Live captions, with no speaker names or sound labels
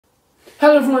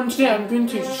Hello everyone, today I'm going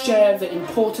to share the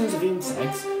importance of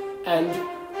insects and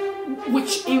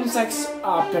which insects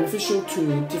are beneficial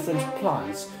to different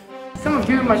plants. Some of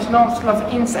you might not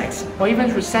love insects or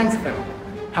even resent them.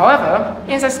 However,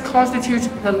 insects constitute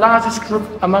the largest group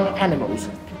among animals,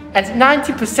 and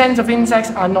 90% of insects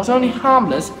are not only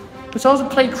harmless but also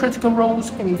play critical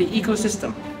roles in the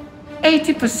ecosystem.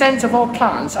 80% of all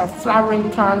plants are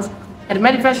flowering plants, and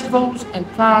many vegetables and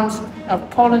plants are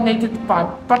pollinated by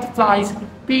butterflies,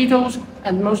 beetles,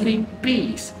 and mostly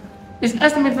bees. It's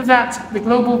estimated that the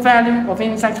global value of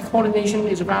insect pollination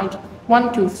is around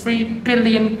 1 to 3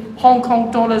 billion Hong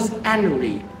Kong dollars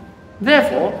annually.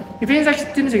 Therefore, if insects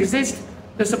didn't exist,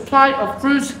 the supply of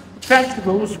fruits,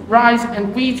 vegetables, rice,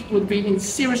 and wheat would be in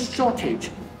serious shortage.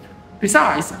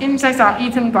 Besides, insects are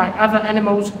eaten by other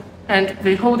animals and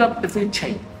they hold up the food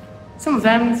chain. Some of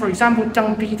them, for example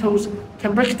dung beetles,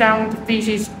 can break down the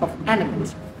feces of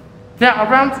animals. There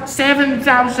are around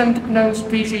 7,000 known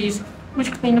species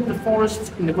which clean up the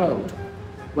forests in the world.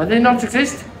 Were they not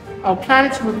exist, our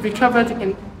planet would be covered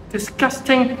in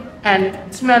disgusting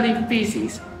and smelly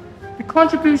feces. The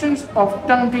contributions of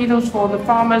dung beetles for the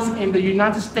farmers in the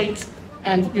United States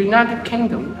and United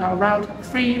Kingdom are around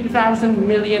 $3,000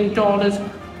 million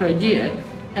per year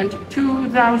and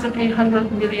 $2,800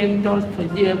 million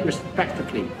per year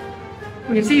respectively.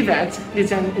 We can see that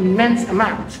it's an immense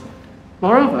amount.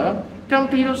 Moreover,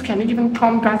 dung beetles can even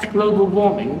combat global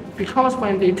warming because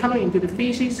when they tunnel into the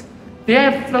feces, the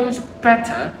air flows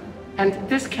better, and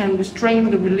this can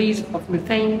restrain the release of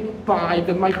methane by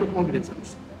the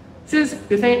microorganisms. Since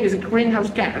methane is a greenhouse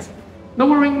gas,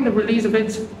 lowering the release of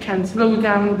it can slow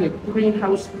down the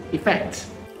greenhouse effect.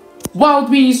 Wild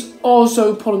bees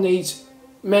also pollinate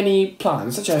many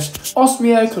plants, such as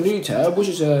Osmia cornuta, which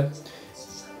is a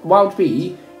wild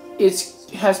bee. It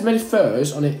has many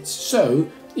furs on it, so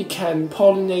it can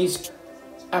pollinate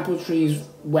apple trees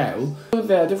well.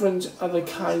 There are different other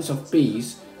kinds of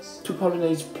bees to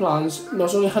pollinate plants,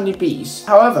 not only honeybees.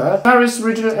 However, various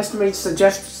regional estimates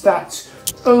suggest that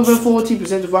over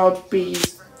 40% of wild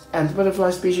bees and butterfly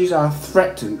species are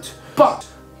threatened. But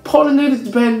pollinator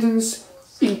dependence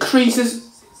increases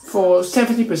for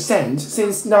 70%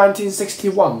 since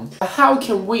 1961. How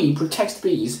can we protect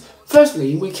bees?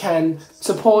 Firstly, we can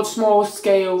support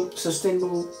small-scale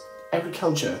sustainable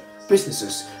agriculture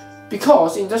businesses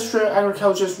because industrial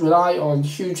agriculture rely on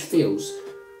huge fields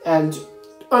and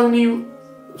only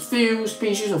few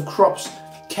species of crops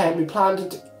can be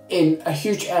planted in a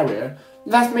huge area.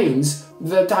 That means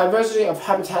the diversity of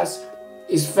habitats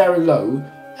is very low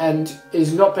and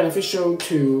is not beneficial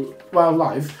to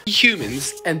wildlife.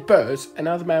 Humans and birds and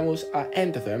other mammals are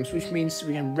endotherms, which means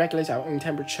we can regulate our own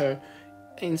temperature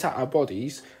inside our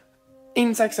bodies.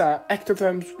 Insects are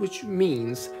ectotherms, which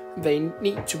means they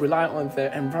need to rely on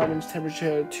the environment's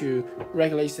temperature to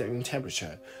regulate their own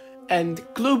temperature. And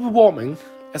global warming,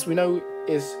 as we know,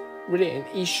 is really an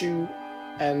issue,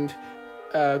 and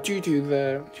due to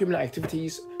the human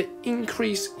activities, the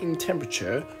increase in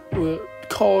temperature will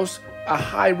cause a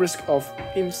high risk of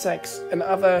insects and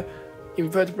other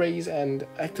invertebrates and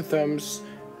ectotherms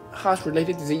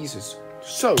heart-related diseases.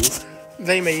 So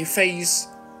they may face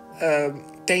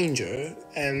danger,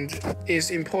 and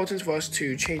it's important for us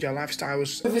to change our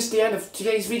lifestyles. This is the end of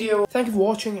today's video. Thank you for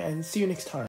watching and see you next time.